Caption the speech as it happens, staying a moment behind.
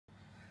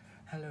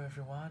Hello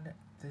everyone,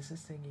 this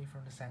is Thingy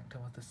from the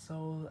Sanctum of the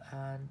Soul,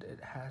 and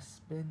it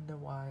has been a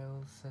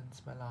while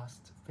since my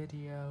last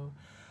video.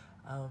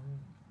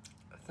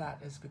 That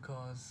is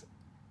because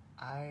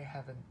I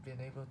haven't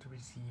been able to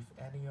receive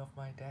any of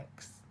my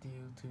decks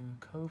due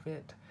to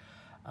COVID,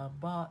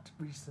 but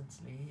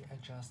recently I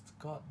just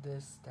got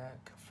this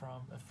deck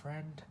from a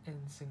friend in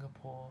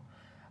Singapore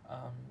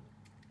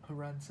who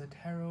runs a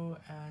tarot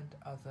and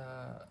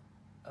other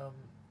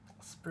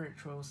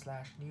spiritual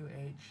slash new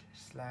age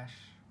slash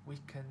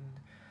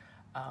weekend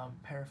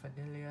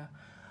paraphernalia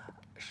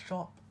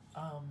shop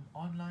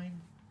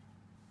online,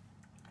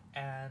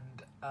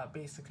 and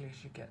basically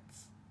she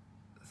gets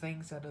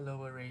things at a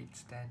lower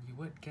rate than you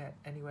would get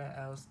anywhere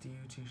else due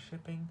to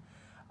shipping.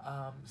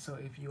 So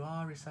if you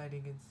are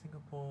residing in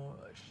Singapore,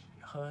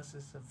 hers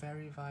is a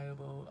very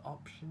viable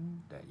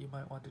option that you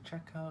might want to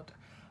check out.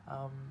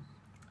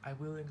 I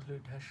will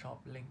include her shop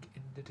link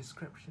in the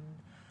description,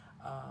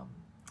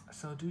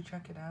 so do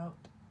check it out.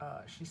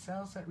 She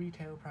sells at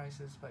retail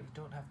prices, but you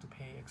don't have to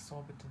pay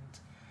exorbitant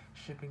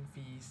shipping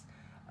fees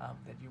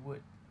that you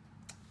would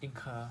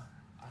incur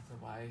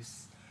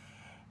otherwise.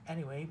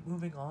 Anyway,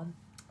 moving on.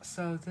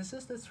 So this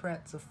is the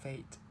Threads of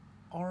Fate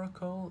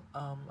Oracle.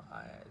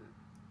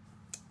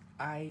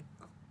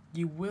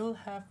 You will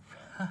have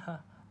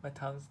my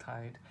tongue's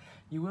tied.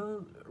 You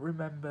will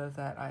remember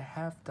that I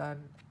have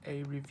done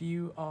a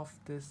review of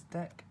this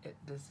deck.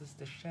 This is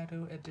the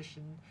Shadow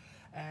Edition,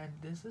 and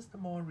this is the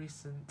more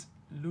recent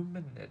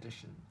LUMEN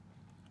edition.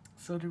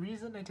 So the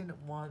reason I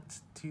didn't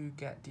want to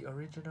get the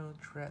original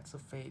Threads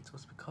of Fate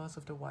was because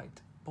of the white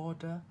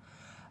border.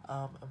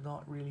 I'm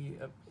not really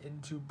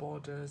into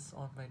borders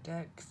on my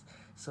decks,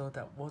 so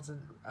that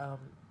wasn't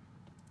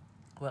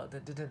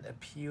that didn't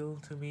appeal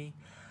to me.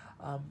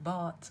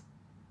 But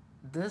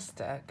this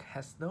deck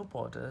has no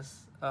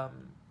borders,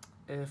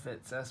 if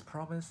it's as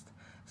promised,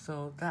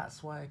 so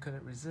that's why I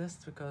couldn't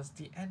resist, because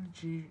the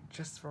energy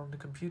just from the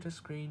computer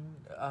screen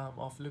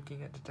of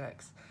looking at the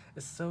decks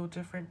is so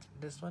different.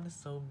 This one is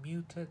so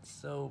muted,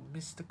 so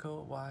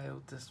mystical,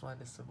 while this one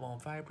is a more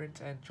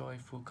vibrant and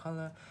joyful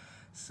color.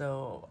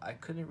 So I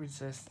couldn't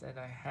resist and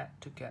I had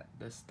to get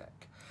this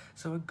deck.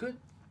 So a good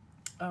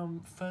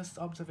first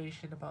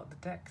observation about the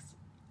decks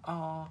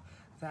are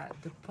that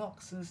the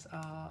boxes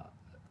are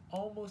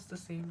almost the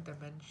same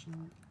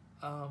dimension.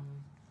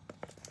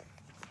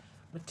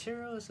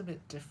 Material is a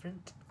bit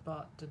different,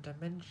 but the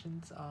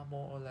dimensions are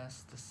more or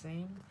less the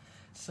same.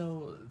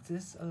 So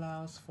this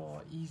allows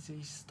for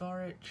easy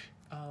storage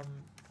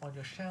on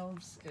your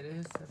shelves. It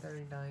is a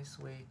very nice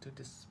way to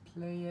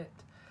display it.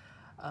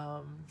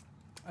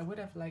 I would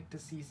have liked to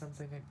see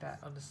something like that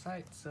on the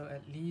site, so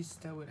at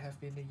least that would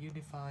have been a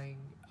unifying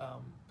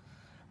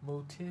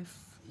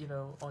motif,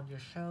 on your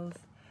shelf,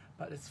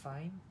 but it's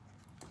fine.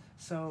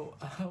 So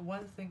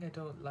one thing I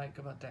don't like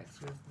about decks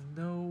with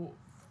no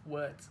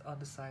words on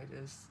the side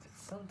is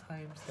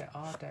sometimes there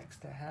are decks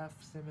that have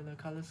similar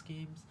color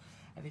schemes,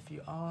 and if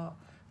you are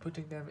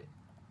putting them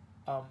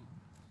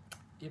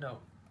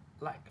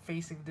like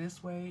facing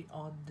this way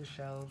on the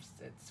shelves,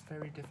 it's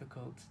very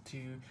difficult to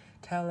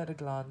tell at a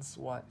glance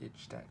what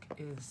each deck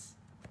is.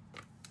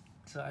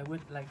 So I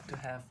would like to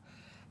have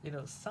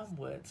some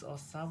words or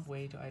some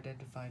way to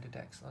identify the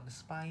decks on the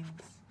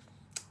spines,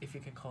 if you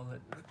can call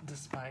it the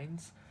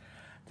spines.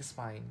 The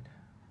spine.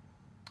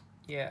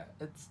 Yeah,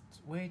 it's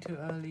way too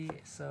early,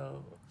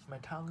 so my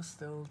tongue's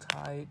still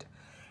tied.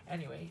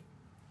 Anyway,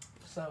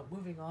 so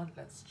moving on,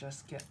 let's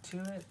just get to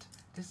it.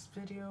 This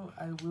video,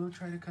 I will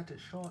try to cut it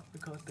short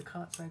because the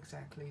cards are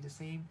exactly the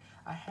same.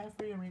 I have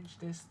rearranged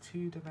this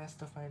to the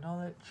best of my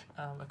knowledge,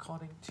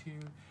 according to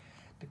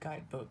the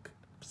guidebook.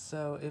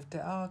 So if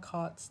there are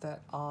cards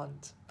that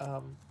aren't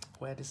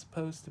where they're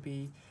supposed to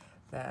be,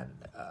 then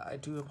I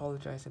do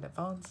apologize in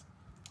advance.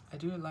 I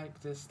do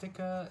like this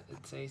sticker.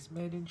 It says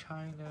made in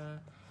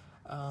China.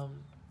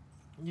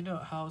 You know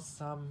how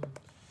some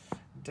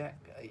deck,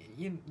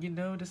 you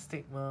know the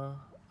stigma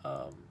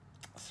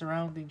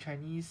surrounding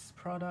Chinese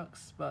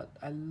products, but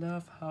I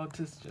love how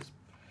this just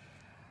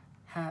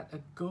had a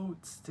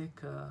gold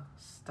sticker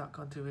stuck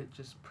onto it,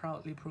 just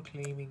proudly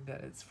proclaiming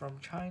that it's from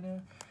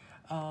China.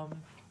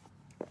 And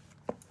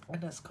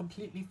that's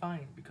completely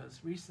fine,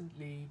 because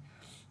recently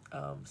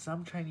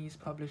some Chinese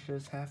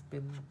publishers have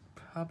been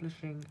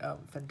publishing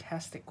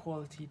fantastic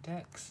quality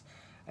decks.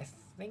 I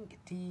think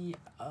the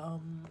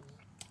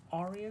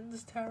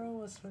Orion's Tarot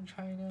was from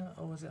China,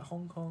 or was it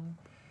Hong Kong?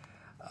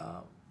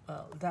 Well,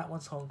 that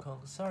one's Hong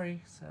Kong,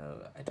 sorry.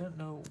 So I don't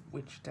know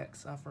which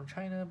decks are from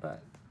China,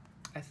 but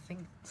I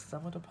think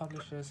some of the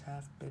publishers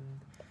have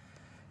been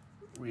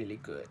really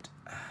good.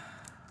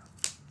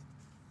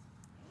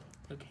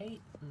 Okay,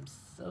 I'm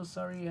so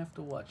sorry you have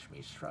to watch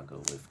me struggle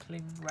with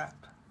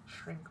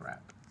shrink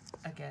wrap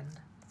again.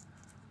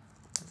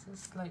 This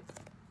is like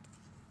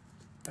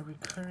a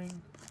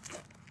recurring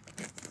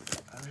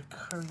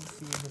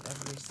theme in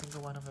every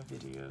single one of my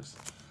videos.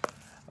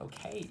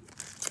 Okay,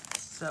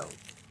 so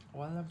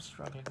while I'm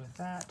struggling with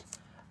that,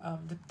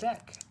 the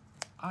deck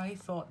I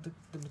thought the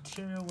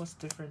material was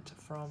different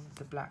from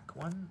the black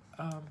one,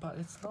 but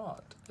it's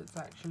not. It's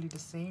actually the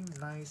same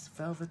nice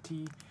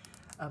velvety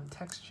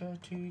texture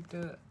to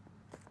the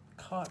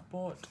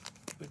cardboard,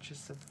 which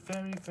is a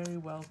very, very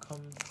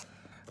welcome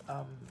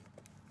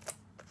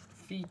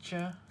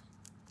feature.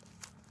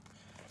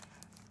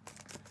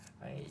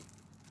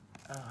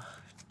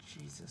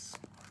 Jesus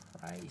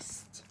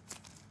Christ.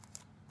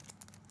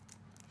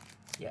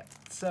 Yeah,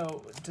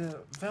 so the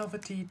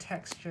velvety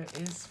texture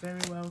is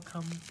very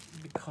welcome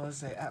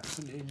because I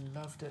absolutely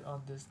loved it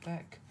on this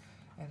deck,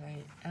 and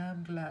I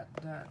am glad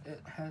that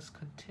it has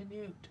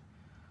continued.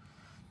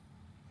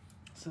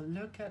 So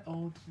look at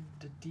all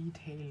the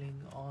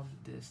detailing on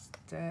this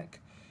deck.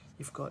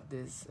 You've got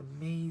this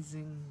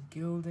amazing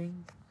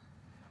gilding,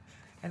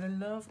 and I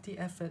love the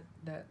effort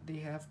that they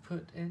have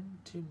put in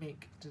to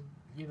make the,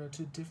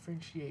 to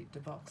differentiate the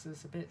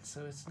boxes a bit,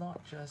 so it's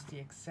not just the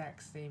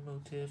exact same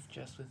motif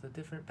just with a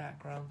different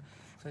background.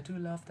 So I do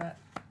love that.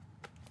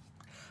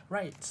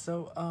 Right,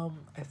 so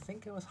I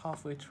think it was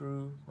halfway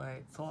through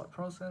my thought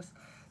process.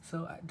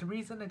 So the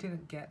reason I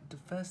didn't get the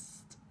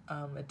first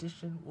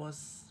edition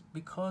was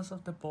because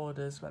of the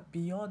borders, but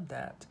beyond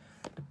that,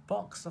 the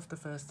box of the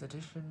first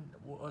edition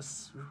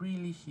was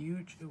really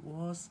huge. It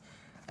was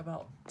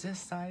about this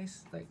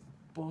size, like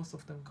both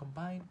of them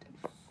combined,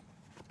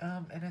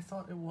 and I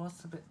thought it was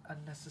a bit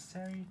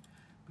unnecessary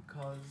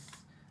because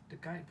the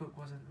guidebook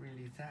wasn't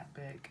really that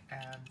big,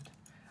 and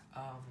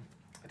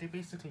they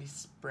basically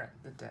spread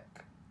the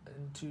deck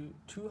into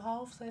two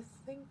halves, I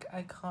think.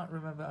 I can't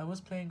remember. I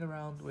was playing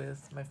around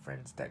with my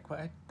friend's deck,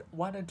 but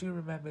what I do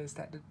remember is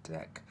that the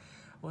deck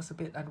was a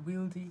bit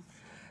unwieldy,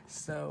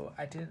 so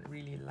I didn't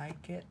really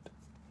like it.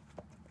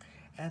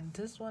 And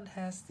this one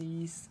has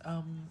these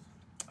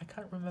I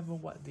can't remember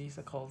what these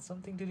are called,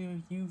 something to do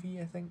with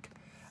UV, I think.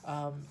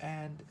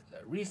 And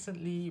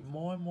recently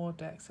more and more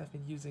decks have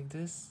been using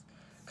this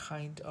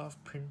kind of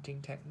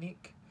printing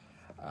technique.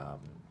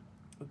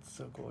 It's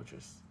so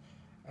gorgeous.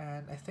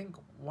 And I think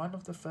one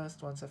of the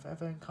first ones I've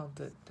ever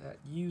encountered that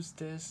used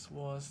this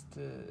was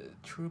the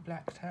True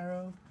Black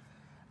Tarot,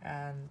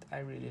 and I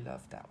really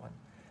love that one.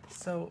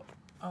 So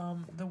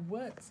the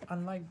words,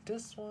 unlike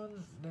this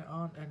one, there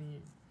aren't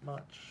any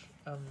much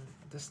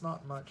there's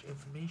not much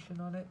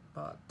information on it,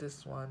 but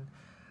this one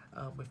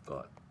we've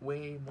got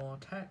way more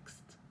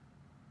text.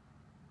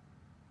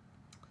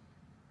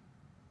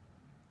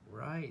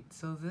 Right,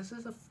 so this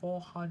is a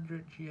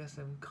 400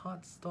 GSM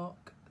cardstock,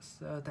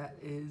 so that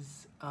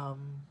is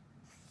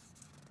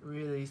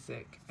really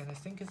thick, and I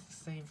think it's the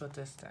same for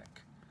this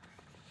deck.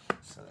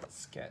 So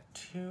let's get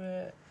to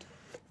it.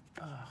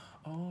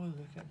 Oh,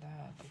 look at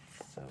that,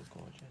 it's so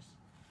gorgeous.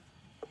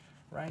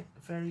 Right,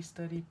 very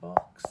sturdy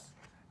box,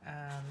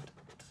 and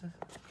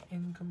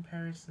in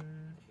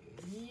comparison,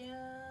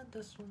 yeah,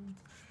 this one,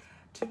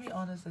 to be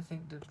honest, I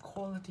think the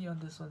quality on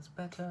this one's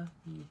better.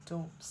 You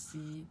don't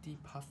see the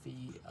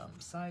puffy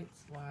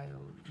sides, while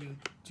you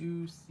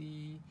do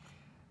see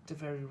the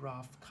very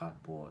rough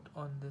cardboard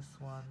on this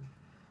one.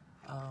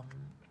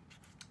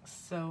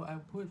 So I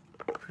would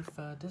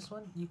prefer this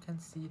one. You can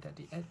see that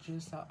the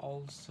edges are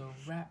also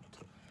wrapped.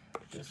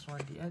 This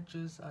one, the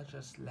edges are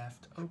just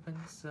left open,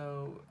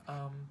 so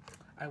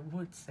I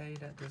would say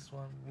that this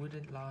one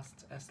wouldn't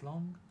last as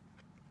long,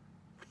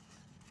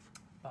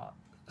 but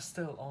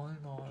still, all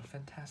in all, a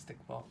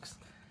fantastic box.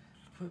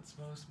 Puts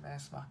most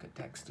mass market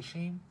decks to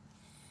shame.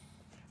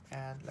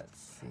 And let's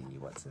see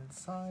what's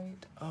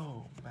inside.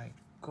 Oh my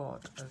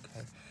god,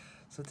 okay.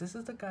 So this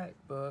is the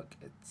guidebook.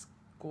 It's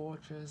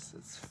gorgeous,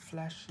 it's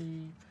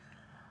flashy,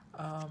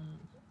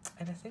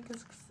 and I think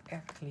it's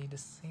actually the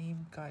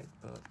same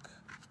guidebook.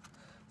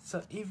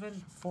 So even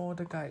for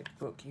the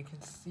guidebook, you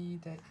can see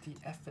that the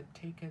effort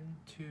taken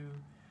to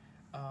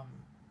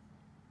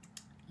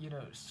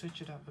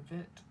switch it up a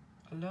bit.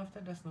 I love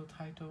that there's no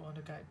title on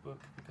the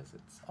guidebook because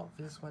it's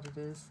obvious what it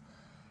is,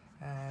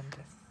 and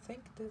I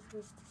think this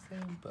is the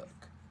same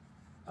book.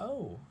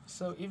 Oh,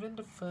 so even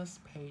the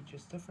first page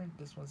is different.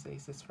 This one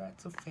says The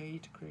Threats of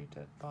Fate,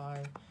 created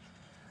by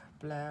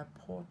Blair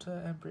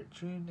Porter and Britt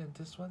June, and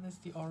this one is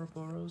the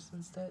Ouroboros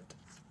instead.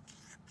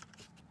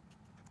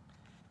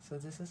 So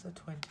this is a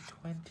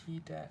 2020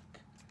 deck,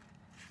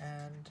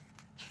 and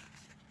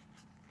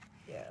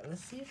yeah,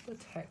 let's see if the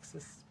text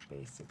is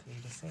basically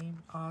the same.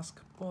 Ask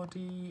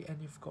body, and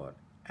you've got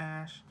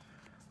ash.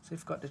 So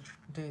you've got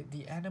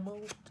the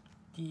animal,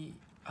 the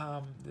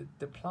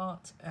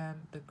plant, and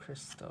the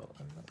crystal.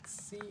 And let's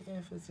see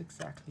if it's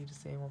exactly the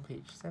same on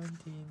page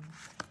 17.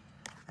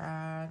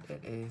 And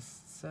it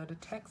is. So the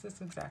text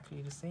is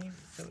exactly the same.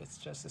 So it's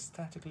just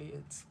aesthetically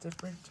it's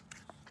different.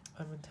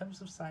 In terms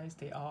of size,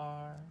 they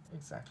are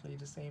exactly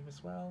the same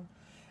as well.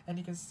 And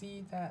you can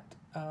see that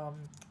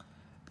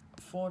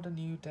for the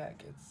new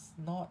deck, it's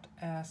not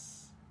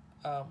as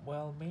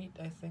well made,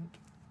 I think,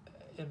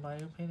 in my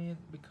opinion,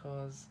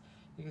 because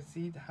you can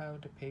see how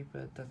the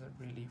paper doesn't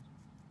really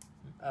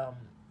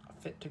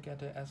fit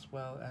together as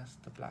well as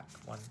the black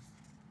one.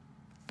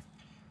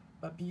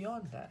 But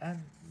beyond that,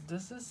 and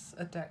this is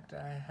a deck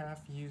that I have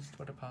used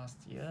for the past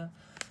year,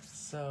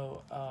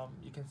 So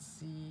you can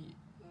see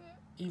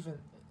even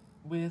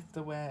with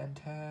the wear and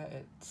tear,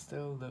 it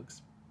still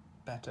looks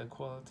better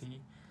quality.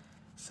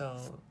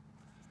 So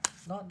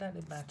not that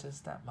it matters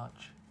that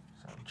much.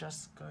 So I'm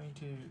just going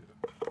to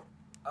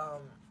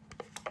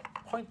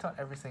point out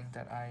everything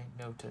that I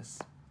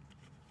noticed.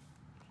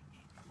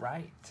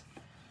 Right.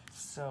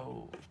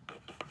 So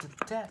the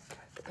deck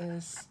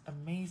is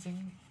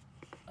amazing.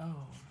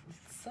 Oh,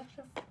 it's such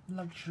a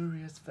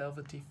luxurious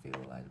velvety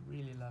feel. I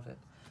really love it.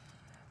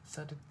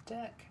 So the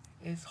deck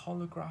is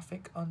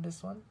holographic on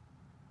this one.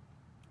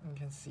 You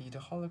can see the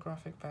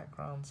holographic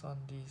backgrounds on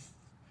these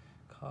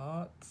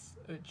cards,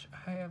 which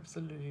I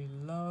absolutely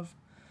love.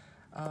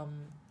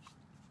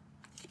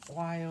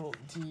 While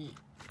the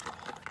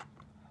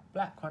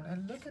black one,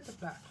 and look at the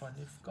black one,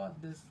 you've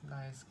got this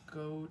nice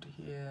gold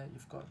here,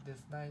 you've got this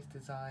nice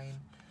design.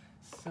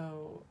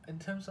 So in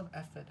terms of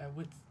effort, I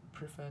would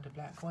prefer the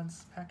black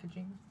one's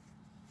packaging,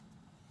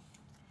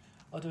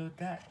 although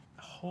that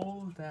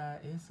hole there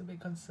is a bit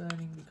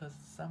concerning because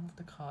some of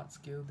the cards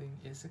gilding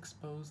is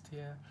exposed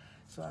here,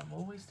 so I'm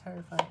always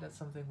terrified that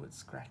something would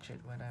scratch it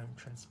when I'm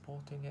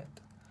transporting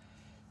it.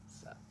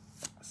 So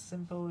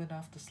simple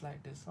enough to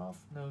slide this off,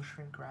 no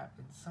shrink wrap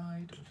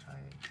inside, which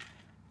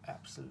I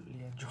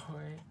absolutely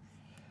enjoy.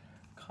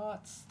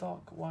 Card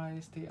stock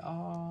wise, they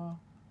are,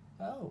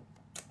 oh,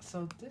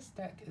 so this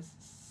deck is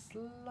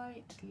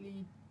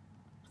slightly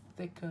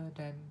thicker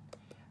than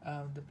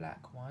the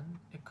black one.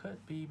 It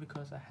could be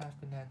because I have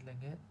been handling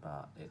it,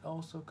 but it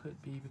also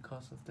could be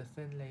because of the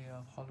thin layer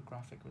of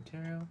holographic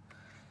material.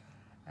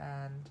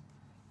 And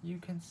you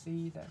can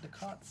see that the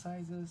card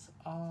sizes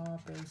are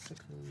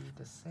basically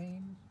the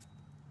same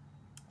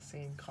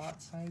card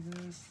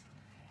sizes,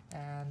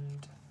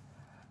 and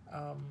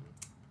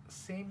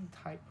same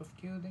type of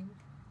gilding.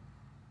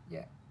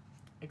 Yeah,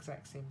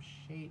 exact same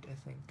shade, I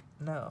think.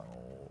 No,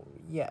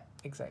 yeah,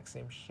 exact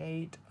same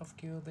shade of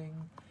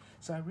gilding.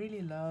 So I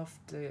really love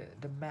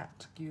the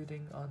matte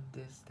gilding on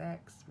these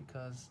decks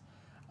because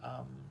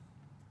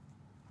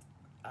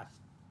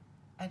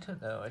I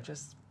don't know, I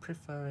just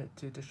prefer it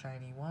to the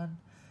shiny one,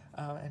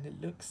 and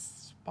it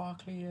looks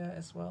sparklier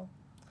as well.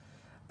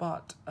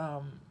 But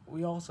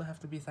we also have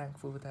to be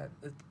thankful that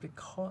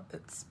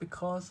it's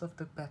because of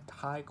the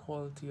high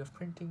quality of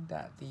printing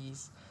that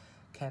these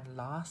can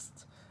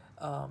last.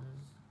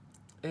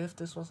 If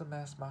this was a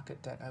mass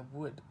market deck, I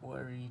would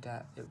worry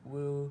that it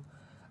will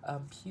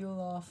peel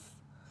off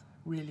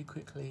really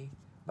quickly.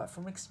 But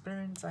from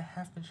experience, I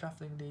have been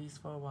shuffling these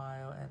for a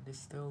while and they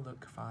still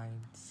look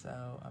fine,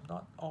 so I'm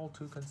not all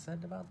too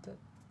concerned about it.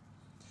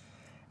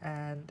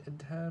 And in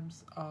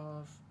terms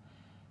of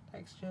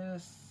texture,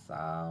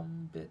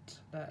 some bit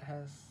that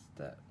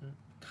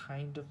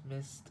kind of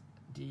missed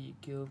the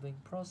gilding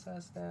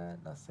process there,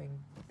 nothing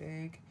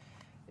big.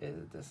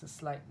 There's a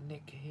slight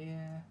nick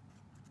here,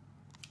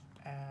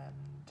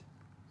 and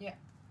yeah,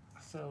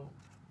 so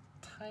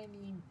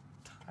tiny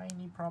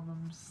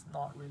problems,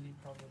 not really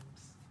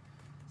problems,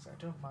 so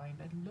I don't mind.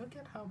 And look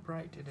at how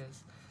bright it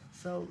is.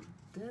 So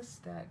this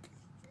deck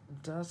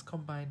does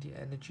combine the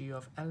energy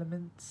of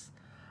elements,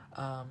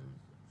 so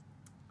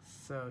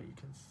you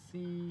can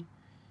see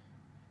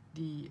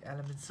the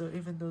elements. So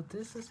even though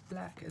this is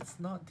black, it's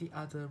not the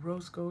other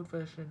rose gold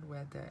version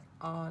where there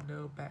are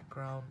no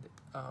background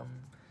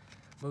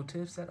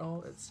motifs at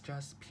all. It's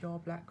just pure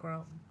black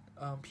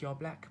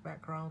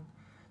background.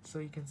 So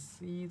you can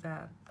see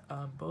that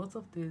both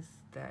of these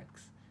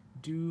decks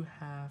do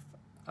have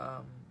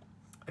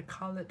a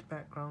colored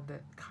background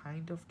that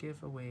kind of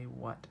give away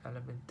what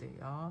element they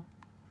are.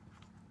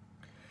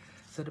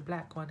 So the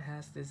black one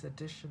has this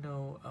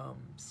additional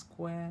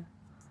square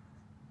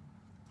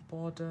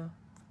border.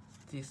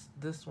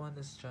 This one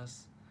is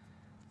just,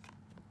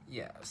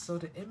 yeah, so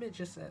the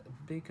image is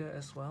bigger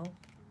as well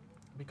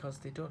because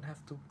they don't have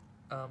to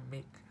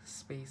make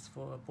space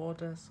for a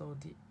border, so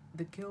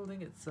the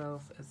gilding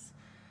itself is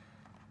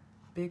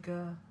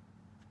bigger.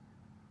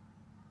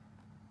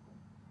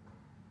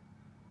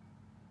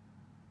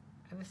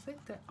 And I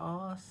think there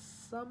are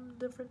some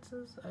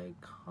differences. I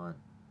can't,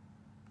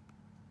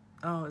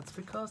 oh, it's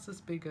because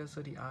it's bigger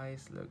so the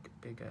eyes look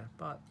bigger,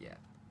 but yeah,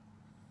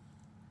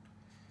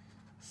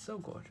 so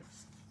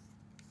gorgeous.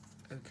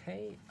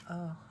 Okay,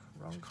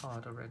 wrong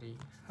card already.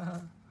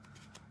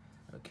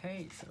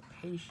 Okay, so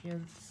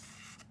patience.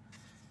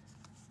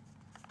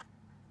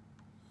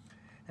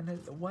 And then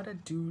what I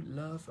do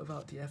love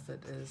about the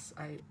effort is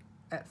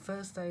at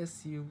first I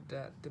assumed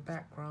that the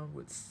background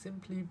would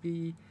simply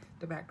be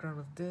the background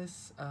of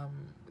this,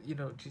 you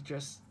know, to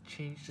just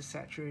change the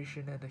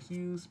saturation and the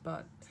hues,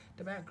 but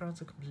the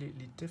backgrounds are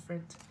completely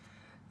different.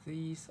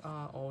 These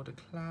are all the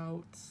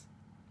clouds,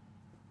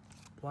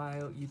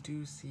 while you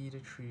do see the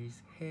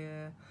trees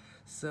here.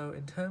 So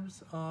in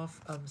terms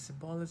of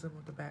symbolism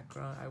of the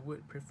background, I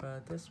would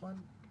prefer this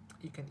one.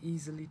 You can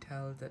easily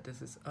tell that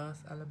this is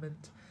earth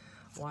element,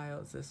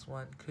 while this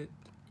one could,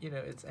 you know,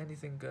 it's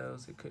anything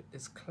goes.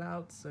 It's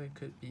clouds, so it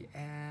could be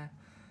air,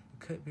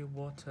 it could be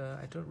water.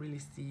 I don't really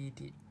see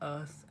the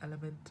earth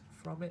element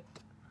from it.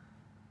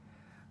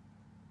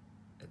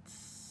 It's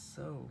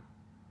so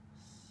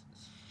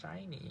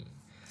shiny.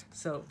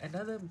 So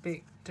another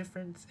big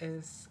difference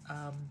is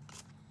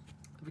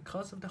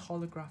because of the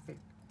holographic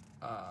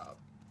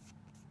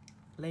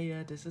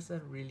layer, this is a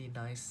really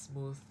nice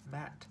smooth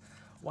matte,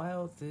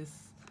 while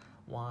this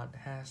one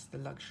has the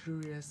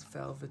luxurious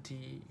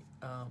velvety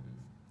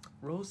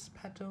rose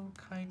petal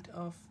kind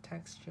of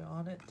texture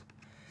on it.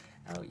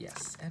 Oh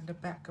yes, and the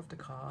back of the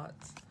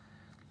cards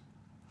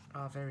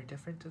are very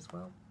different as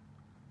well.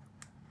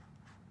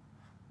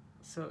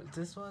 So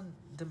this one,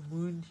 the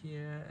moon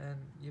here, and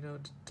you know,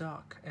 the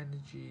dark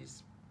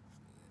energies,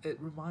 it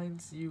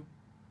reminds you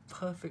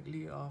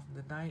perfectly of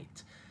the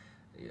night,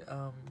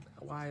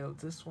 while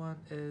this one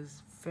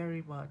is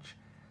very much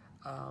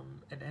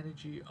an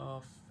energy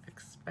of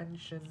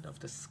expansion of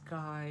the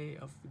sky,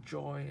 of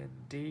joy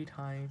and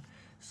daytime.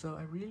 So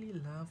I really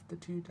love the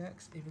two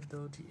decks, even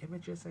though the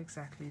images are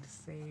exactly the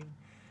same.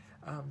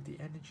 The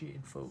energy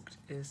invoked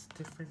is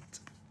different.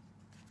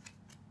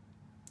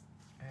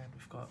 And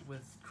we've got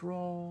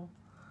withdraw.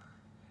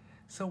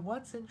 So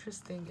what's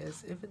interesting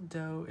is, even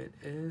though it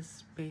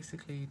is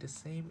basically the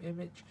same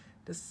image,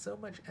 there's so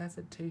much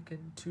effort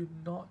taken to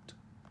not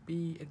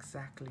be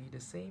exactly the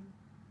same.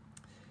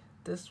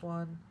 This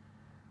one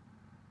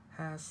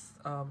has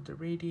the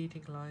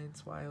radiating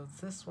lines, while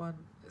this one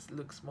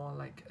looks more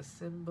like a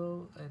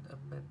symbol and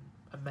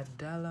a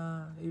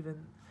mandala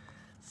even.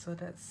 So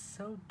that's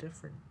so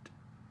different.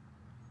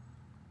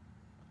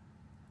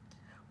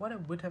 What I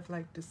would have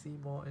liked to see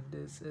more in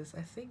this is,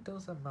 I think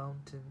those are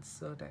mountains,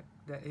 so that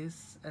there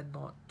is a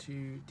nod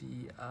to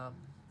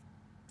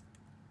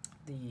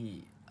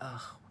the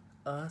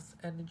earth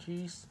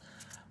energies,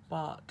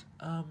 but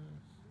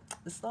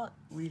it's not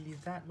really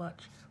that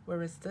much.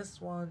 Whereas this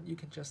one, you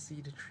can just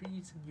see the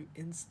trees and you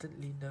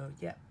instantly know,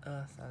 yeah,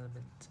 earth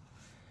element.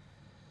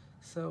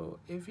 So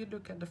if you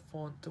look at the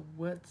font, the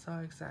words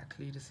are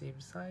exactly the same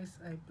size,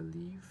 I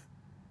believe.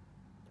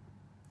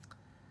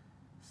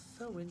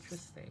 So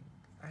interesting.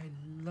 I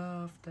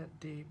love that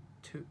they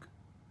took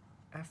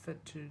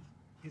effort to,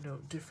 you know,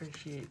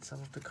 differentiate some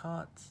of the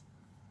cards.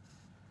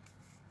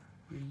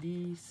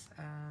 Release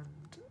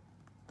and...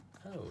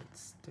 oh,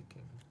 it's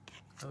sticking.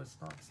 Oh, it's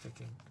not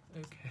sticking.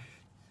 Okay.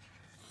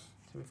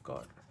 So we've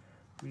got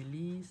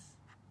release.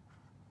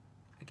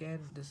 Again,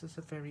 this is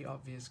a very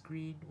obvious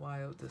green,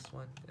 while this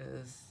one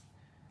is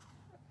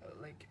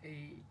like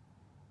a...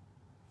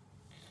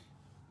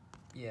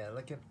 yeah,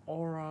 like an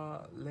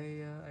aura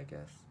layer, I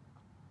guess.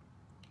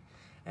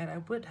 And I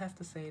would have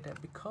to say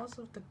that because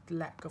of the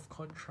lack of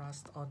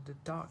contrast on the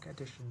dark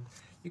edition,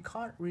 you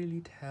can't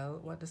really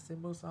tell what the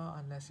symbols are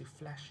unless you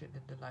flash it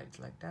in the lights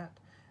like that.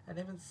 And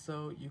even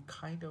so, you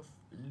kind of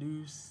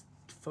lose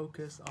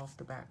focus of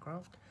the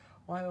background.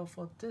 While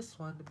for this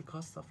one,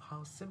 because of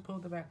how simple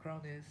the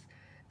background is,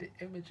 the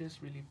images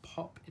really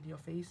pop in your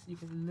face. You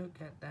can look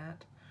at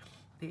that.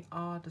 They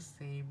are the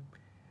same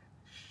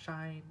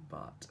shine,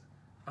 but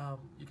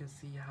you can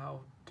see how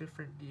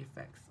different the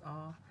effects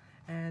are.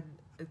 And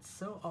it's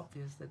so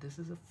obvious that this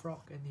is a frog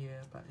in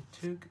here, but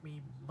it took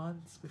me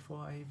months before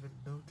I even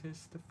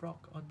noticed the frog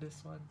on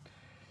this one.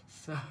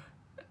 So,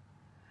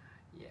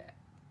 yeah.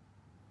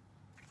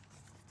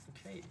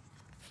 Okay.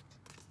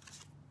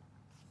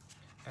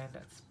 And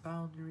that's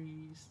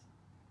boundaries.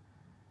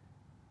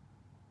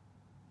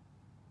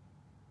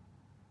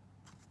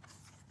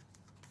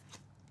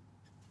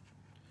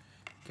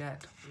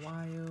 Get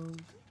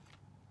wild.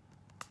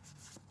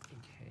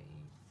 Okay.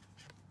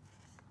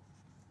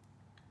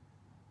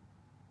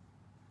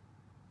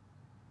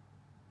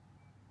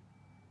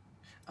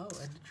 Oh,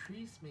 and the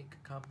trees make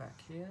a comeback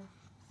here.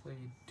 So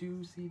you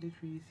do see the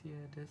trees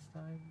here this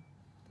time.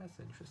 That's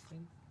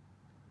interesting.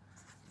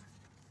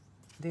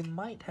 They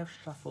might have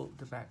shuffled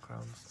the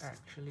backgrounds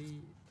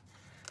actually,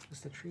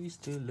 because the trees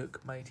do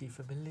look mighty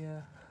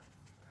familiar.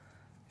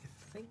 I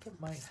think it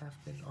might have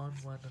been on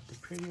one of the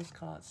previous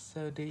cards,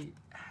 so they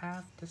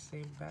have the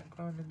same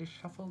background and they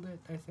shuffled it,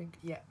 I think.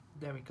 Yeah,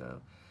 there we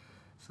go.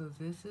 So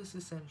this is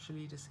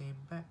essentially the same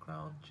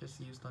background,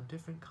 just used on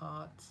different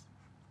cards.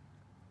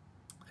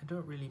 I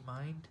don't really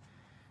mind,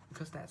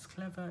 because that's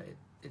clever.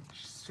 It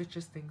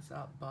switches things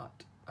up,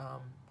 but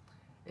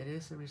it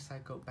is a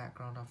recycled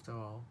background after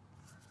all.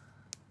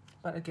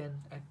 But again,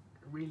 I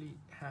really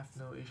have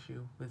no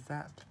issue with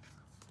that.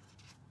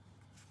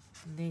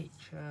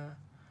 Nature.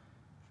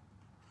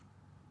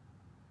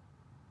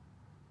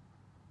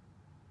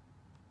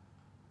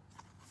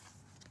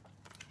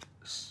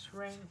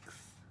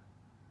 Strength.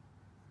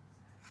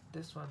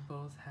 This one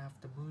both have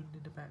the moon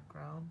in the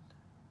background,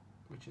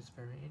 which is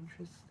very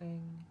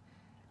interesting.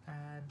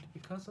 And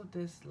because of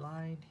this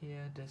line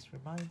here, this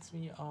reminds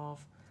me of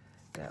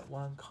that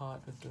one card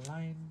with the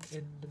line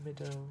in the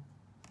middle.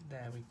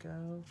 There we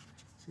go.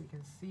 So you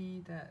can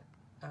see that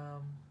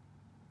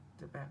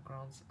the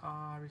backgrounds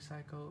are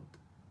recycled,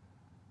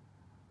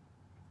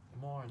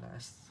 more or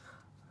less.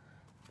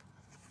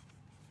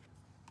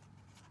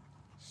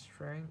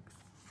 Strength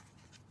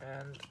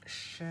and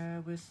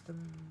share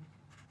wisdom.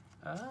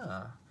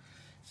 Ah,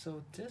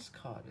 so this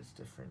card is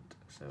different.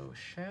 So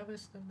share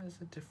wisdom is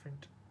a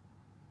different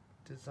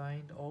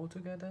design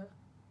altogether.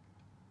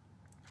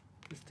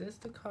 Is this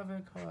the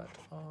cover card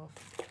of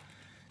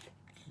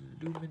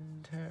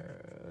LUMEN?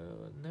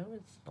 No,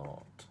 it's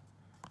not.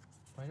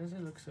 Why does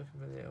it look so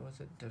familiar? Was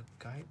it the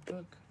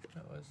guidebook?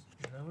 No,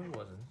 it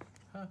wasn't.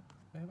 Huh,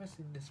 where have I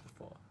seen this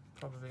before?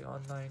 Probably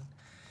online.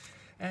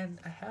 And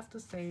I have to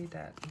say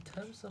that in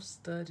terms of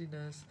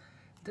sturdiness,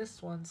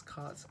 this one's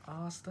cards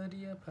are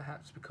sturdier,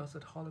 perhaps because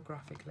of the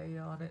holographic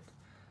layer on it,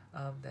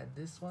 than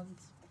this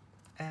one's.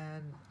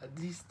 And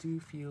these do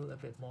feel a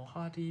bit more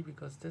hardy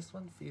because this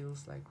one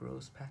feels like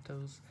rose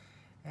petals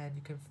and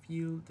you can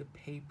feel the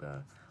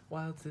paper,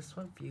 while this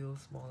one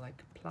feels more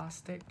like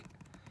plastic.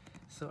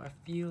 So I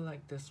feel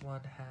like this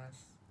one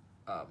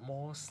has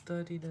more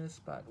sturdiness,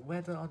 but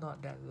whether or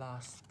not that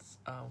lasts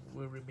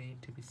will remain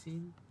to be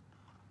seen.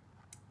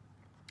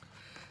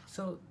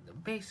 So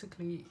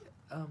basically,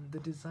 the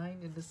design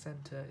in the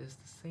center is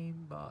the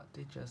same, but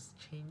they just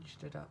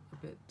changed it up a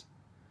bit.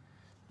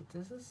 But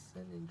this is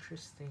an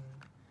interesting.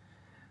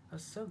 I'm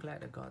so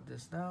glad I got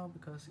this now,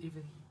 because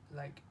even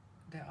like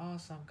there are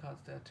some cards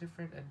that are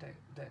different, and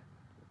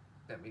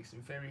that makes me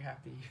very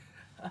happy.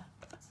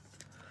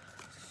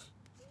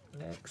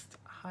 Next,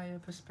 higher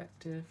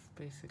perspective,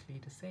 basically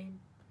the same.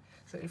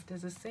 So if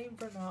there's the same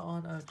from now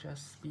on, I'll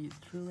just speed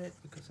through it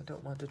because I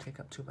don't want to take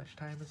up too much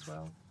time as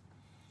well.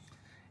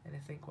 And I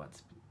think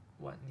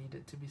what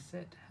needed to be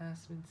said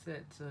has been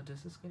said. So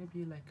this is going to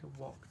be like a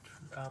walk,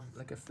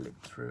 like a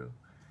flip through.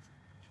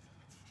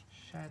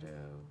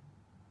 Shadow.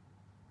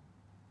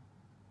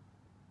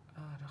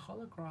 The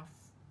holograph.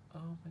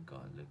 Oh my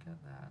god, look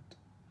at that.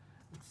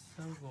 It's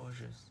so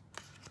gorgeous.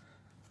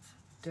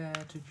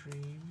 Dare to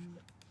dream.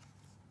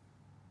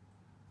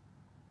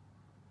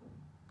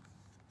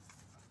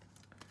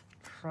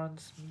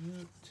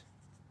 Transmute.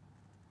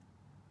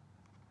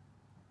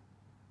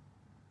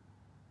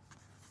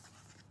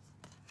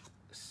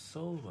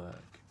 Soulwork.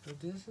 So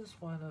this is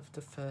one of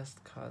the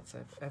first cards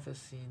I've ever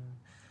seen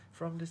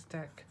from this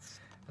deck,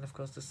 and of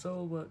course the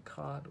Soulwork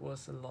card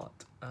was a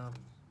lot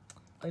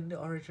in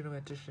the original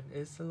edition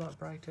is a lot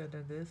brighter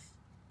than this.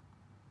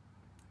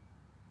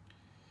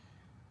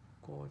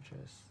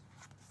 Gorgeous.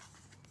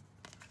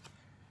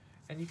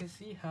 And you can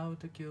see how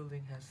the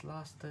gilding has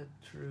lasted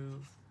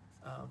through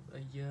a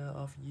year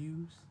of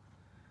use.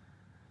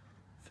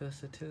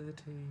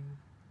 Versatility.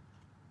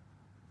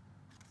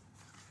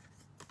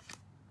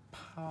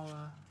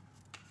 Power.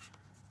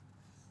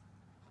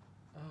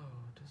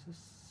 Oh, this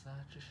is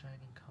such a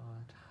shiny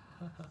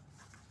card.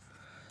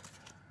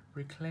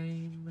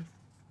 Reclaim.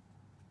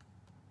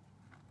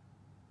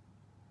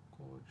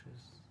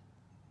 Gorgeous.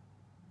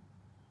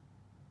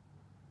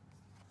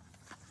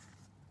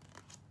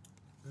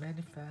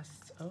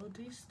 Manifest. Oh,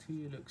 these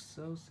two look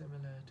so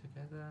similar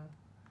together,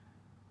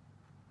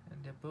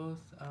 and they're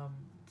both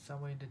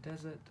somewhere in the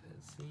desert,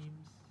 it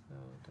seems. So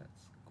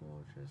that's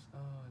gorgeous.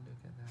 Oh,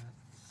 look at that,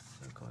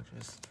 so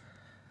gorgeous.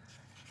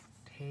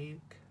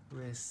 Take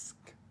risk.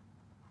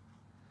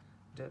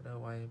 Don't know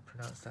why I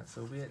pronounced that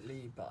so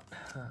weirdly, but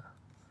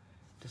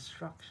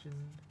destruction.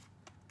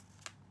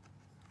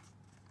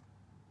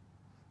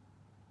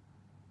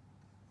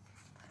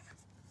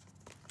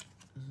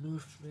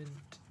 Movement.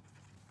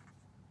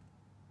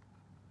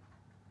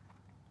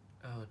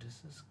 Oh,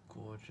 this is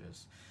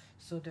gorgeous.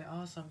 So there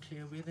are some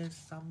clear winners.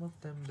 Some of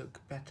them look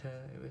better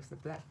with the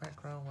black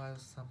background, while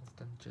some of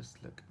them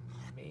just look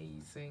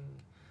amazing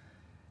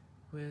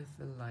with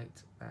the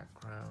light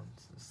background.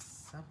 So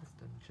some of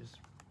them just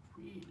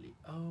really,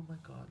 oh my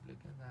god, look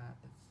at that.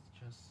 It's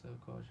just so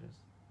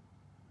gorgeous.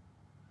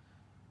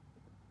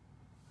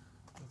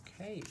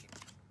 Okay,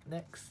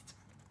 next,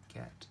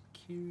 get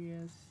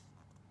curious.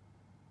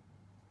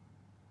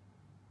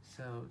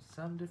 So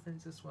some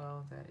difference as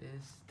well, there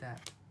is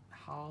that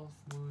half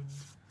moon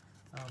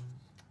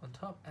on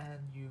top, and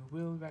you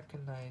will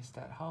recognize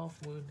that half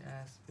moon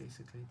as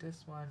basically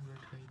this one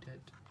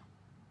rotated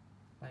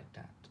like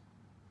that.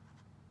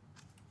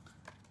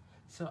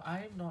 So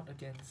I'm not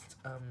against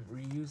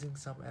reusing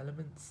some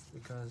elements,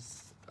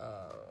 because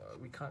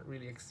we can't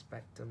really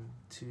expect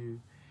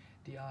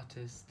the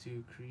artist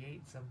to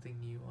create something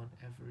new on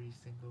every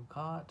single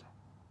card.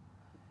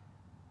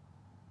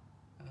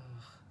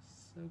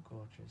 So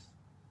gorgeous.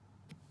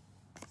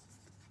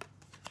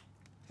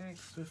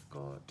 Next we've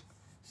got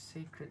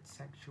Sacred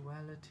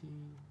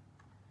Sexuality,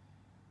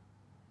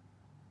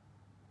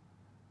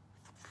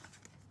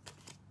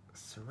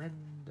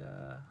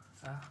 Surrender.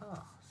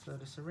 Aha, so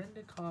the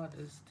Surrender card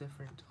is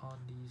different on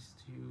these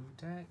two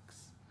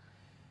decks.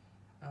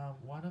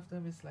 One of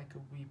them is like a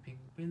weeping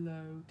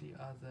willow, the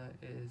other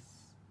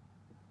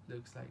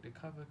looks like the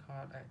cover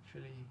card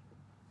actually.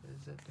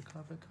 Is it the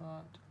cover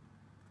card?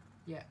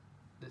 Yeah,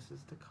 this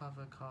is the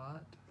cover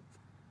card.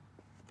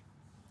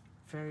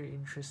 Very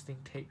interesting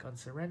take on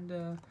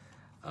Surrender.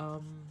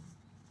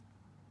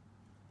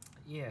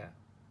 Yeah,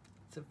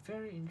 it's a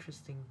very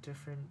interesting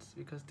difference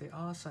because they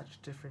are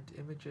such different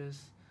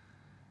images.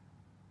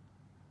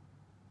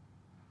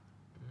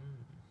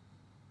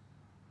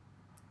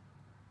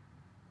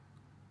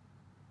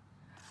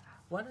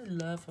 What I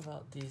love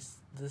about this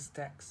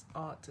deck's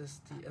art is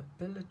the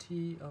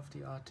ability of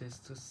the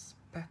artist to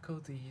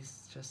speckle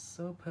these just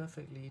so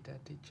perfectly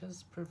that they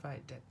just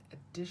provide that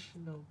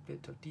additional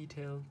bit of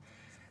detail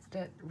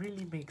that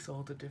really makes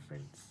all the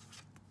difference.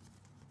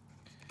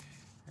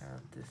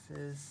 And this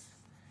is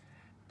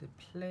the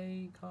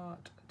play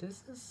card.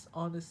 This is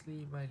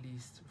honestly my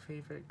least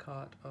favorite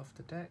card of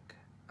the deck,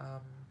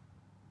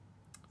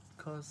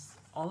 because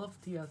all of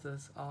the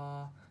others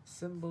are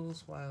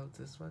symbols while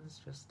this one is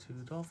just two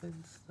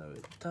dolphins, so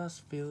it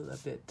does feel a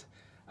bit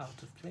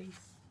out of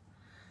place.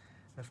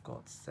 I've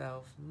got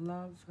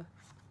self-love.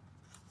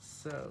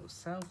 So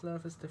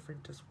self-love is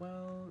different as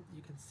well.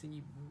 You can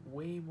see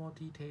way more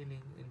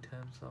detailing in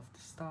terms of the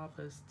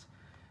starburst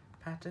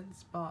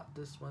patterns, but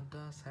this one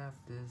does have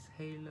this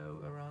halo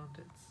around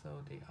it, so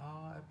they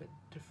are a bit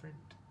different.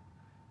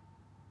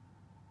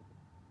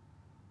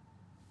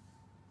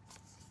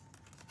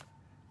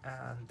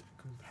 And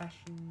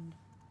compassion,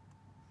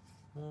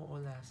 more or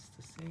less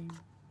the same.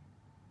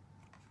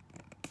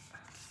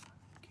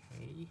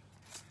 Okay,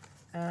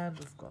 and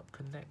we've got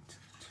connect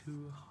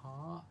to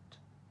heart.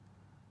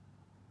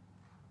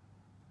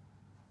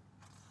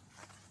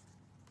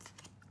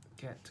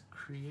 Get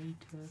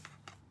creative.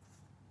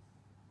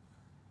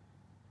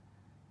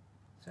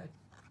 So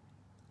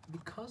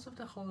because of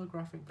the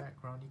holographic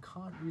background, you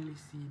can't really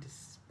see the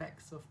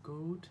specks of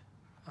gold.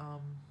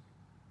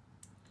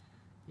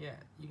 Yeah,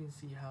 you can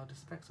see how the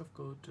specks of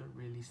gold don't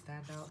really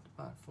stand out,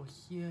 but for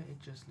here it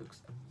just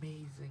looks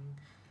amazing.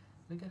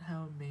 Look at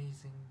how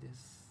amazing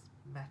this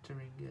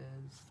mattering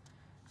is.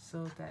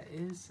 So there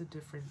is a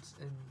difference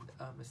in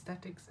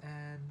aesthetics,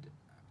 and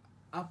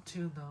up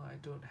till now I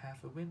don't have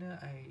a winner.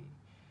 I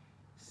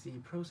see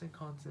pros and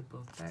cons in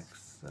both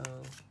decks, so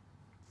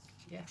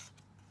yeah,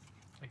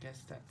 I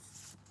guess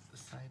that's the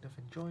sign of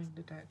enjoying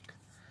the deck.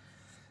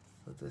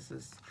 So this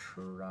is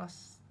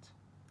Trust.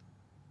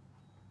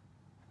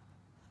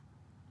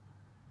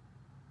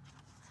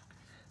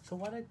 So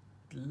what I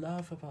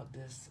love about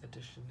this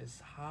edition is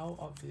how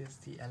obvious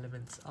the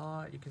elements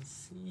are. You can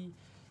see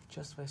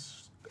just by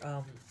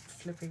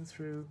flipping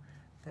through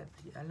that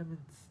the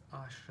elements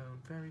are shown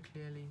very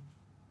clearly,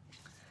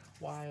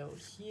 while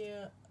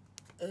here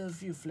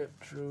if you flip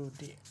through,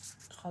 the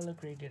color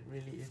gradient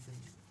really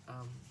isn't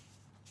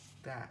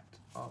that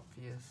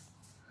obvious,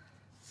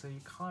 so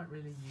you can't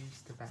really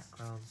use the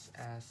backgrounds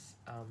as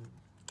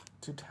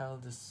to tell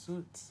the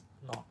suits,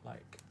 not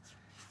like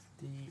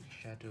the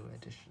Shadow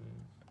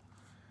edition.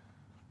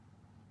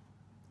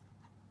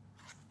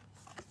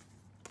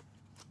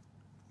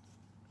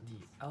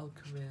 The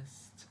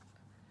Alchemist,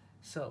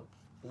 so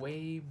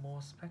way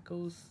more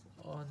speckles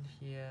on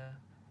here.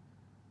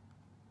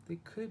 They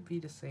could be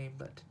the same,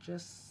 but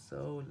just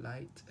so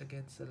light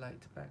against a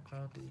light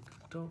background that you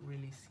don't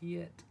really see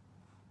it.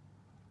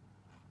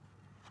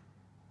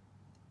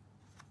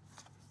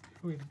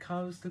 When it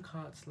comes to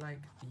cards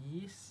like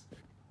these,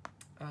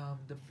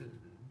 the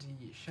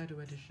Shadow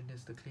edition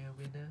is the clear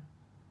winner.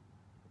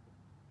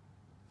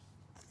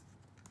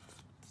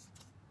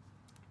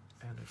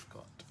 And we've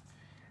got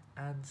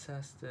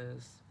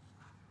Ancestors,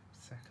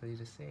 exactly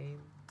the same.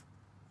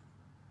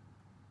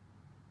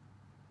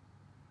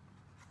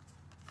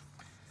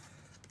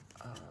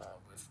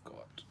 We've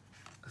got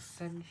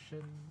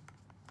Ascension.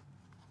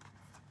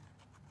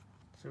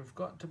 So we've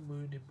got the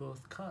moon in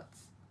both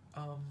cards,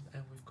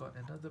 and we've got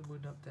another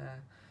moon up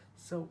there.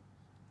 So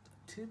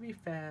to be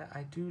fair,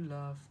 I do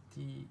love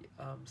the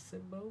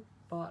symbol,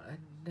 but I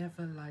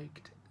never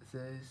liked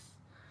this,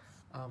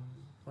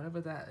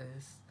 whatever that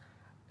is.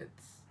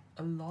 It's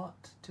a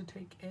lot to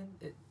take in.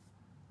 It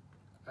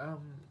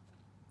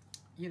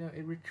you know,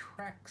 it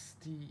retracts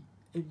the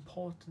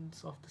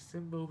importance of the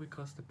symbol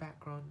because the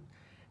background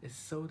is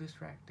so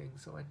distracting.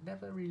 So I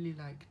never really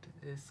liked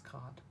this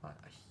card, but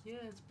here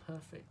it's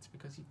perfect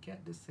because you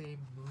get the same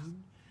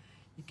moon,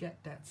 you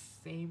get that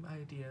same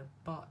idea,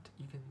 but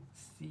you can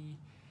see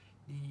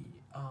the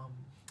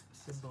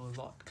symbol a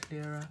lot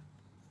clearer.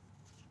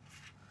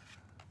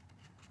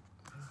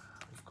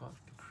 We've got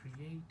the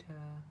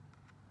Creator,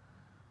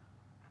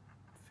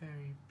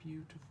 very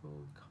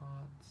beautiful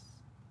cards.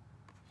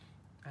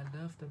 I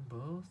love them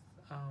both.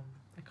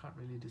 I can't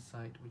really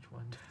decide which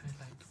one I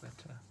like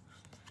better.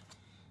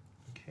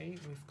 Okay,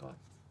 we've got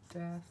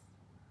Death.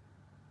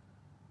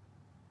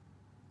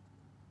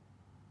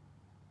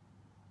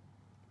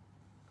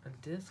 And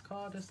this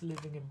card is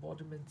living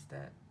embodiments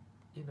that,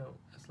 you know,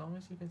 as long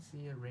as you can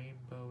see a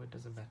rainbow, it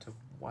doesn't matter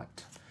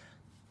what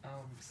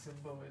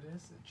symbol it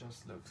is, it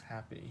just looks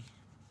happy.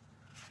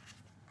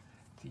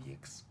 The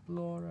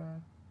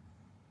Explorer.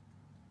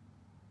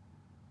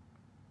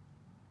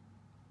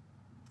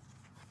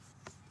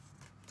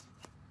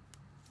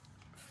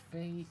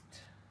 Fate.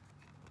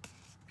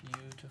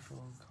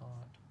 Beautiful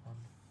card on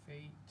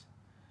Fate.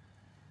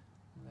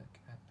 Look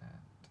at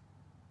that.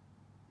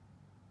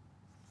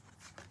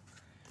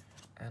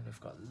 And we've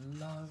got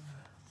Love.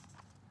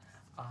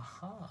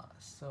 Aha,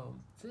 so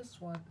this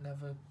one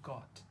never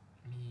got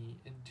me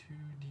into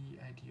the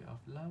idea of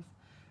love,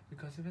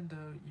 because even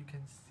though you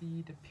can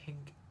see the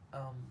pink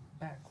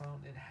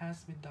background, it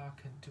has been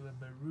darkened to a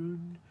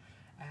maroon,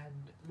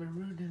 and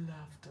maroon and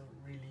love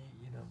don't really,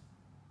 you know,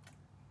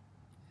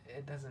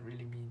 it doesn't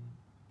really mean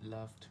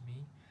love to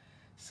me.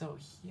 So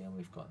here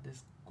we've got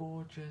this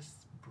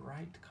gorgeous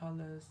bright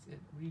colors. It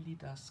really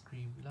does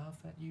scream love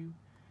at you.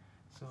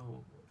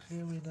 So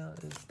clear winner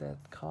is that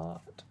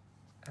card,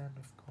 and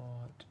we've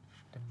got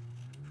the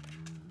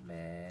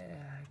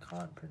I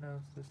can't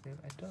pronounce this name.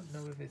 I don't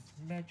know if it's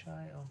Magi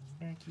or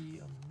Maggie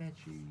or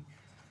Magi.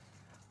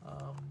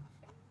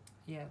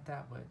 Yeah,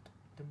 that word.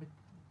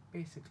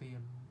 Basically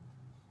a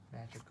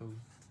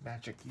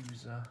magic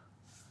user.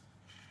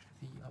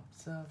 The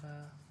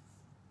Observer.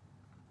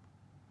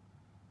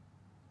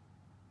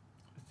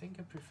 I think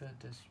I prefer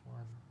this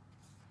one.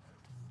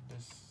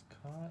 This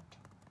card.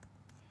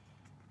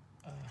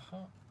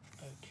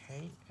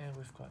 Okay, and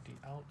we've got the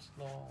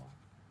Outlaw.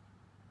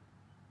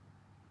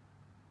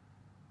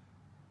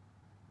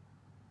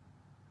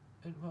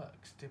 It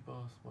works, they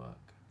both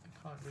work. I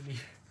can't really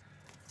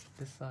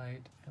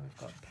decide. And we've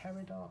got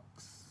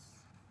Paradox.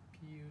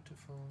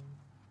 Beautiful.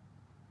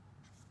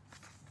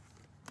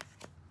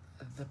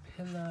 The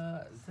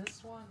Pillar.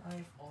 This one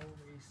I've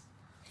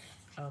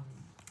always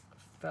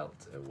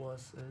felt it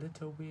was a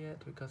little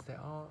weird because there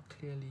are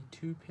clearly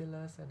two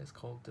pillars and it's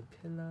called the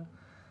Pillar,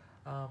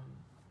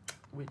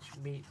 which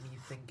made me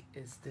think,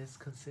 is this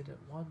considered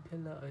one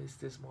pillar or is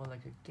this more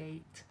like a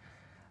gate?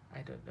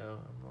 I don't know.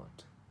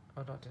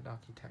 I'm not an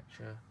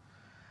architecture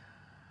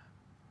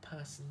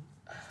person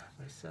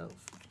myself.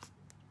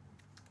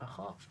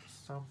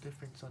 Some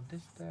difference on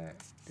this deck,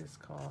 this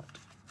card.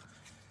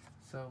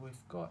 So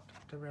we've got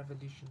the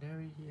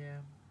Revolutionary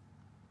here,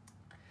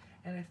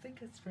 and I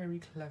think it's very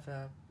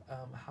clever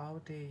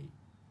how they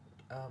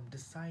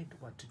decide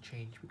what to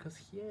change, because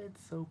here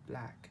it's so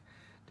black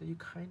that you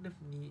kind of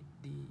need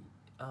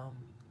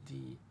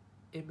the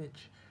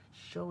image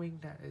showing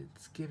that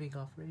it's giving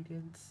off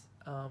radiance,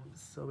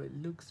 so it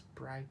looks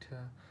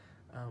brighter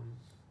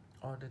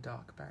on a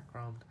dark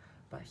background.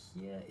 But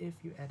here, if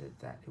you edit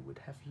that, it would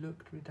have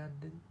looked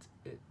redundant.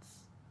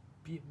 It's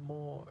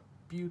more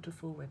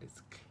beautiful when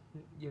it's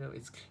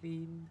it's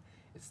clean,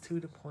 it's to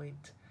the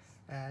point,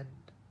 and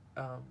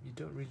you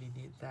don't really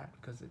need that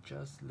because it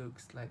just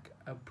looks like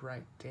a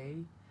bright day.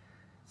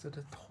 So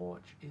the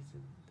torch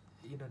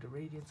isn't, the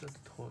radiance of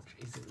the torch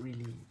isn't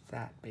really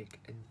that big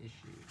an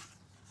issue.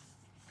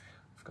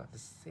 We've got the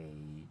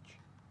Sage,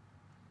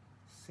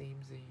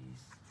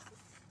 samesies.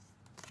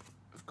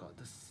 We've got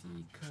the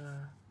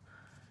Seeker.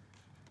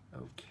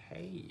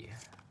 Okay,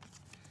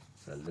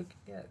 so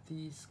looking at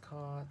these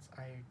cards,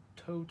 I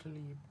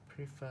totally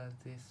prefer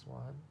this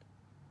one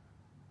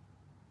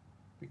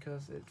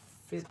because it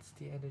fits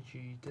the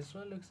energy. This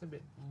one looks a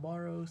bit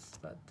morose,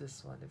 but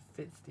this one, it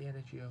fits the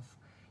energy of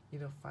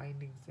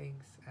finding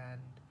things and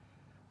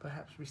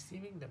perhaps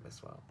receiving them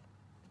as well.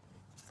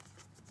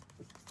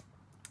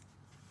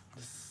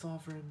 The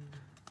Sovereign.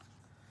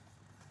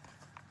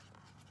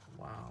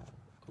 Wow.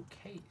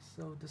 Okay,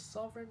 so the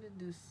Sovereign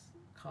in this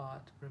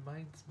card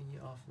reminds me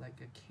of like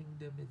a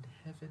kingdom in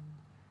heaven,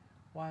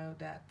 while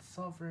that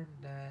Sovereign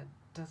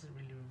doesn't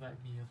really remind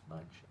me of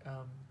much.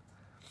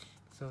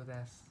 So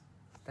there's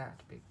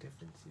that big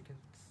difference you can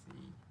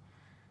see.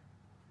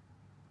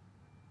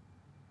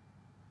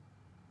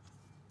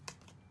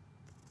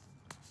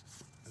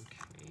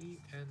 Okay,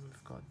 and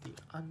we've got the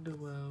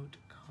Underworld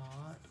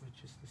card,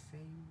 which is the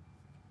same.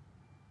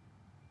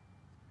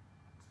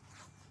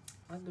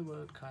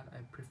 Underworld card,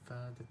 I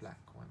prefer the black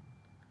one.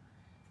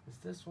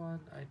 This one,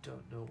 I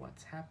don't know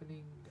what's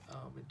happening.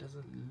 It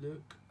doesn't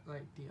look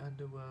like the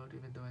Underworld,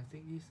 even though I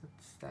think these are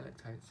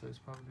stalactites, so it's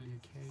probably a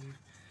cave.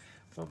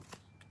 But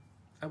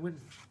I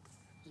wouldn't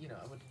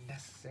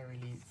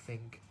necessarily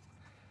think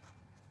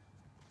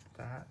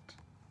that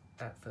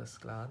at first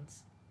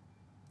glance.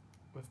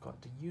 We've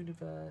got the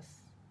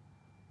Universe,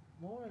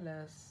 more or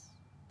less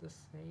the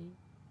same.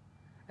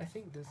 I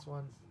think this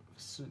one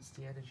suits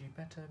the energy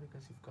better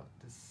because you've got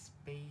the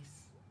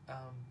space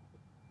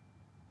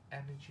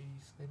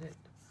energies in it.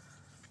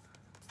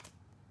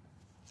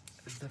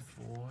 The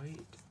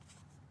Void.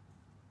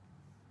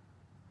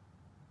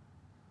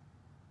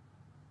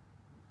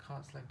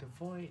 Cards like the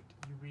Void,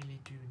 you really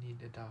do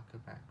need a darker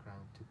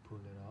background to pull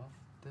it off.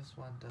 This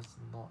one does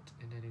not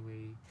in any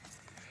way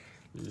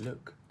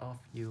look or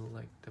feel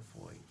like the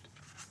Void.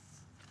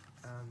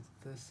 And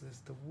this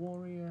is the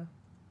Warrior.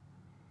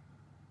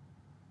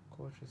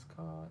 Gorgeous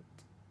card.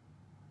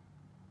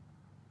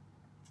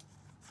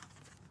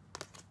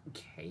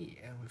 Okay,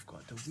 and we've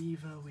got the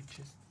Weaver, which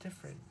is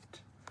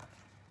different.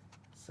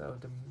 So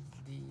the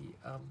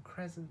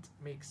crescent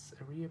makes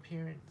a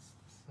reappearance,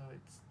 so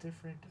it's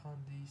different on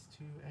these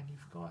two, and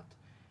you've got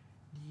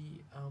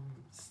the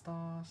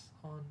stars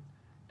on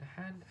the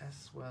hand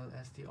as well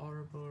as the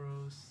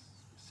Ouroboros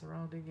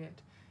surrounding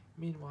it.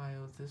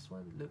 Meanwhile, this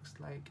one looks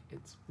like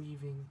it's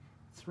weaving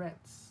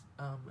threads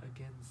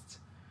against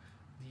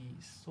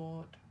the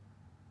sword.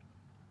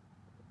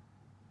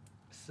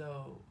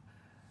 So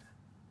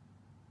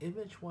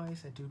image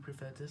wise, I do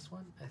prefer this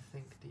one. I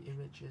think the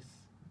image is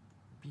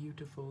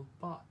beautiful,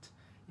 but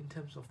in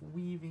terms of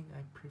weaving,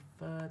 I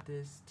prefer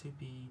this to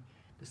be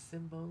the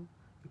symbol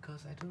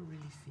because I don't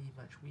really see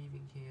much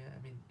weaving here.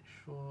 I mean,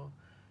 sure,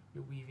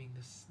 you're weaving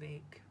the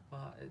snake,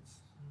 but it's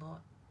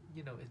not,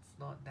 it's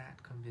not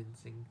that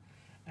convincing.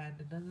 And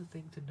another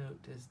thing to note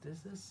is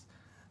this is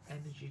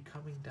energy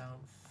coming down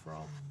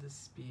from the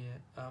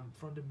spear,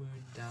 from the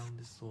moon down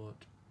the sword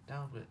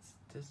downwards.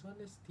 This one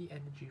is the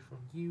energy from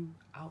you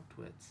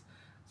outwards.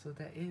 So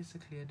there is a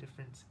clear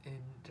difference in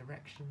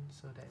direction,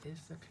 so there is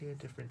a clear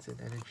difference in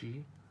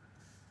energy.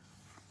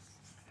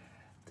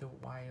 The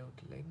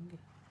wildling,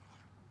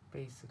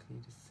 basically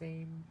the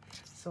same.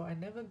 So I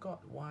never got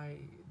why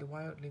the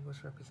wildling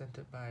was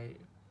represented by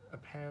a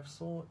pair of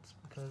swords,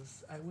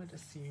 because I would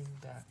assume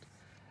that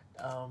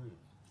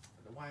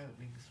the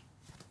wildlings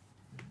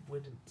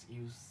wouldn't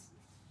use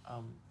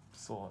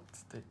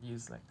swords, they'd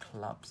use like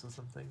clubs or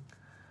something.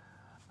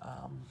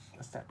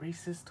 Is that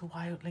racist to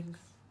wildlings?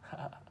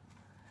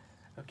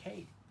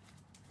 Okay,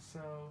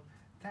 so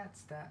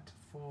that's that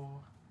for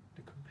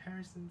the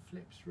comparison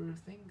flip through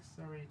thing.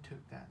 Sorry it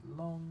took that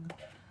long.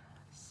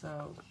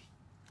 So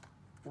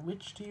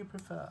which do you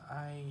prefer?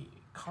 I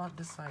can't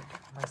decide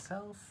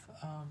myself.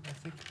 I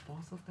think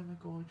both of them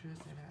are gorgeous,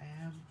 and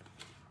I am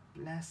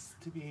blessed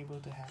to be able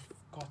to have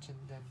gotten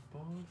them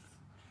both.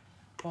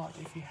 But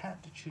if you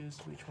had to choose,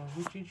 which one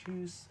would you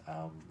choose?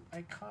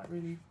 I can't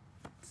really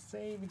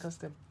say, because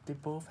they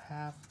both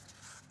have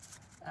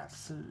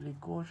absolutely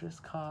gorgeous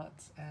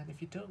cards, and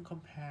if you don't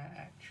compare,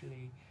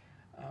 actually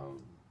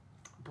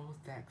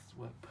both decks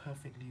work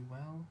perfectly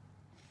well.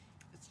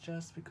 It's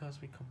just because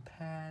we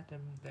compare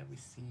them that we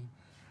see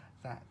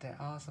that there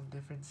are some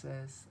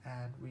differences,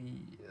 and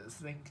we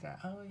think that,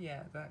 oh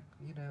yeah, that,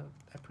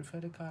 I prefer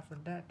the card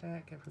from that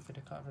deck, I prefer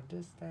the card from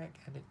this deck,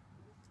 and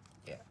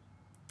yeah.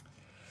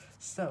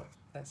 So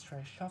let's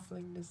try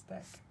shuffling this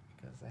deck,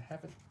 because I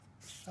haven't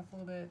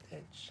shuffled it.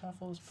 It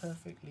shuffles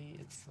perfectly,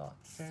 it's not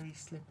very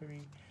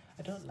slippery.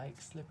 I don't like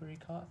slippery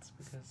cards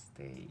because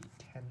they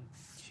tend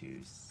to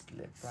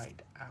slip right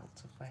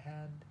out of my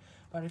hand,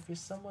 but if you're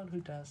someone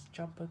who does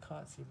jumper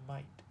cards, you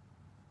might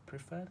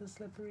prefer the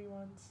slippery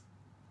ones.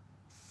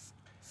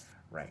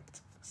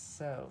 Right,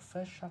 so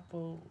first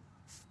shuffle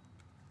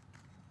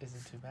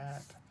isn't too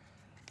bad.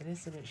 It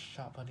is a bit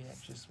sharp on the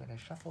edges when I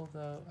shuffle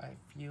though. I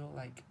feel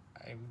like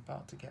I'm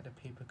about to get a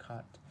paper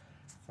cut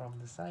from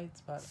the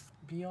sides, but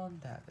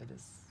beyond that it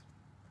is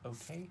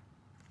okay.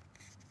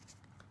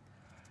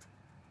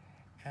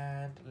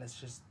 And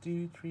let's just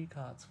do 3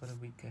 cards for the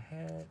week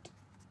ahead.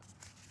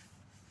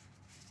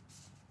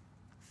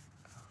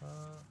 So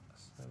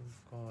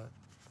we've got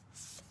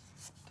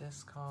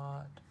this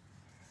card,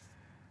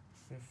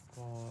 we've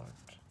got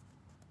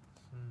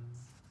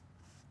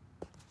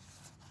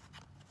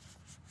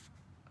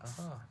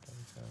there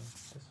we go,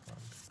 this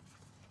one,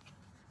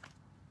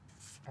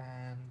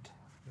 and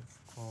we've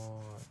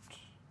got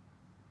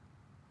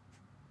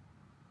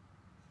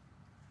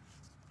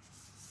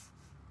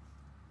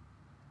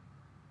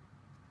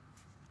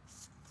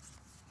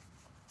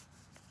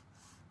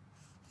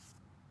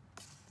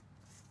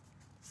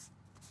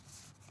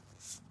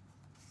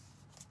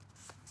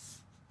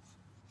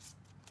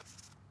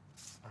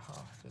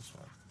this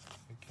one.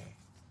 Okay.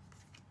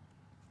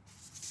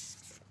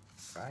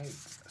 Right,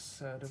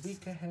 so the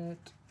week ahead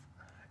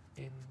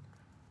in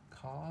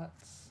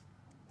cards,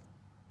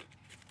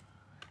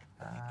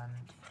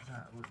 and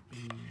that would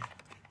be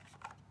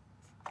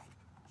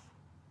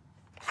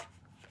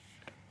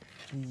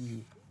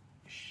the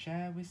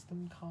share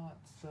wisdom card.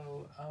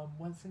 So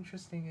what's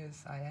interesting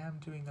is I am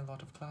doing a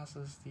lot of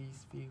classes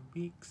these few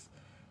weeks,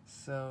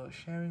 so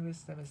sharing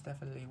wisdom is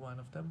definitely one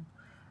of them.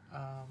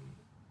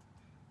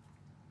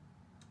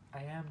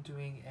 I am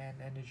doing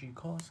an energy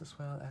course as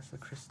well as a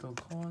crystal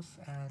course,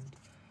 and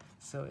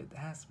so it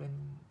has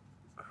been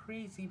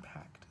crazy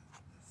packed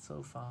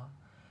so far.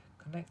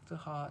 Connect the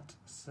heart,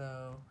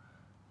 so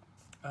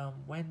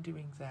when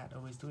doing that,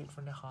 always do it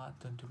from the heart,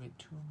 don't do it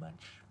too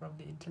much from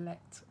the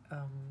intellect,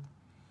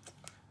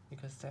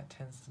 because that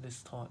tends to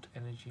distort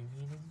energy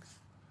meanings.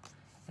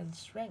 And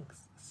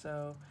strength,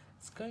 so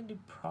it's going to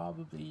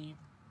probably,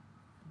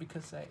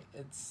 because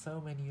it's so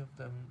many of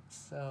them,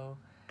 so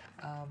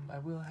I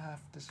will have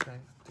the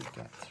strength to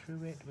get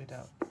through it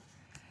without,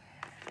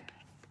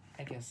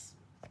 I guess,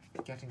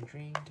 getting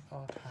drained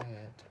or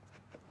tired.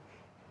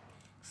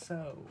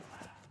 So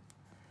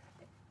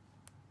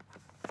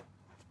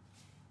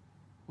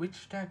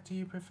which deck do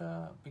you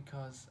prefer?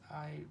 Because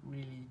I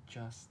really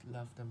just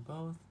love them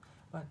both,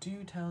 but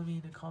do tell me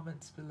in the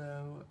comments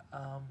below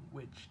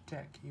which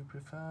deck you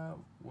prefer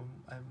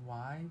and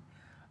why,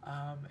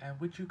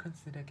 and would you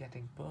consider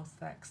getting both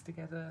decks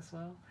together as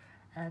well?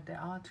 And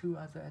there are 2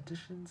 other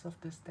editions of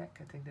this deck.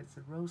 I think that's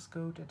the Rose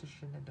Gold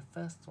edition and the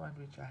first one,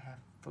 which I have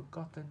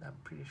forgotten. I'm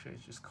pretty sure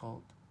it's just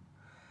called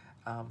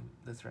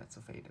the Threads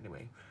of Fate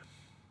anyway.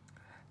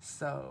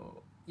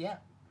 So yeah,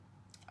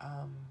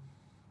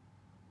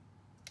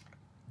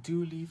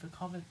 do leave a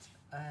comment.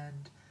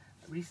 And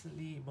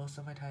recently most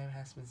of my time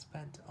has been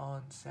spent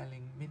on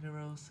selling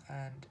minerals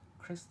and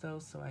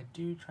crystals, so I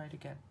do try to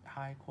get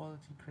high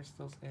quality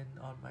crystals in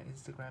on my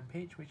Instagram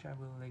page, which I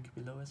will link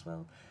below as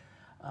well.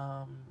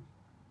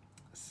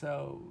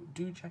 So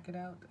do check it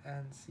out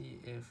and see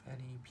if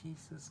any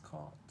pieces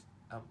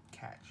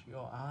catch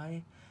your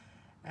eye.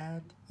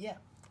 And yeah,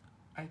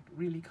 I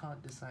really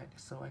can't decide,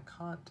 so I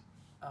can't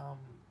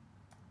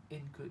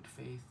in good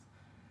faith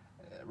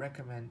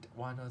recommend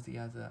one or the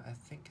other. I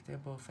think they're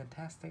both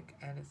fantastic,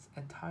 and it's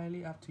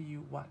entirely up to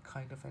you what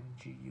kind of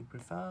energy you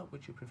prefer.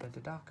 Would you prefer the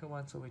darker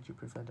ones, or would you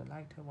prefer the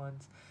lighter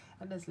ones?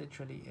 And that's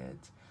literally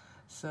it.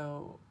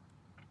 So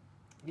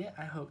yeah,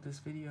 I hope this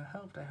video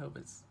helped. I hope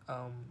it's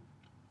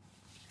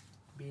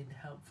been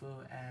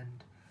helpful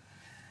and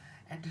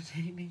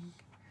entertaining.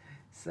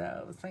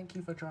 So thank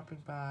you for dropping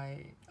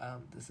by.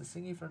 This is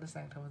Singing from the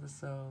Sanctum of the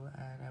Soul,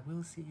 and I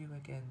will see you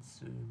again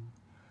soon.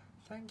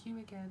 Thank you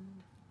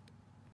again.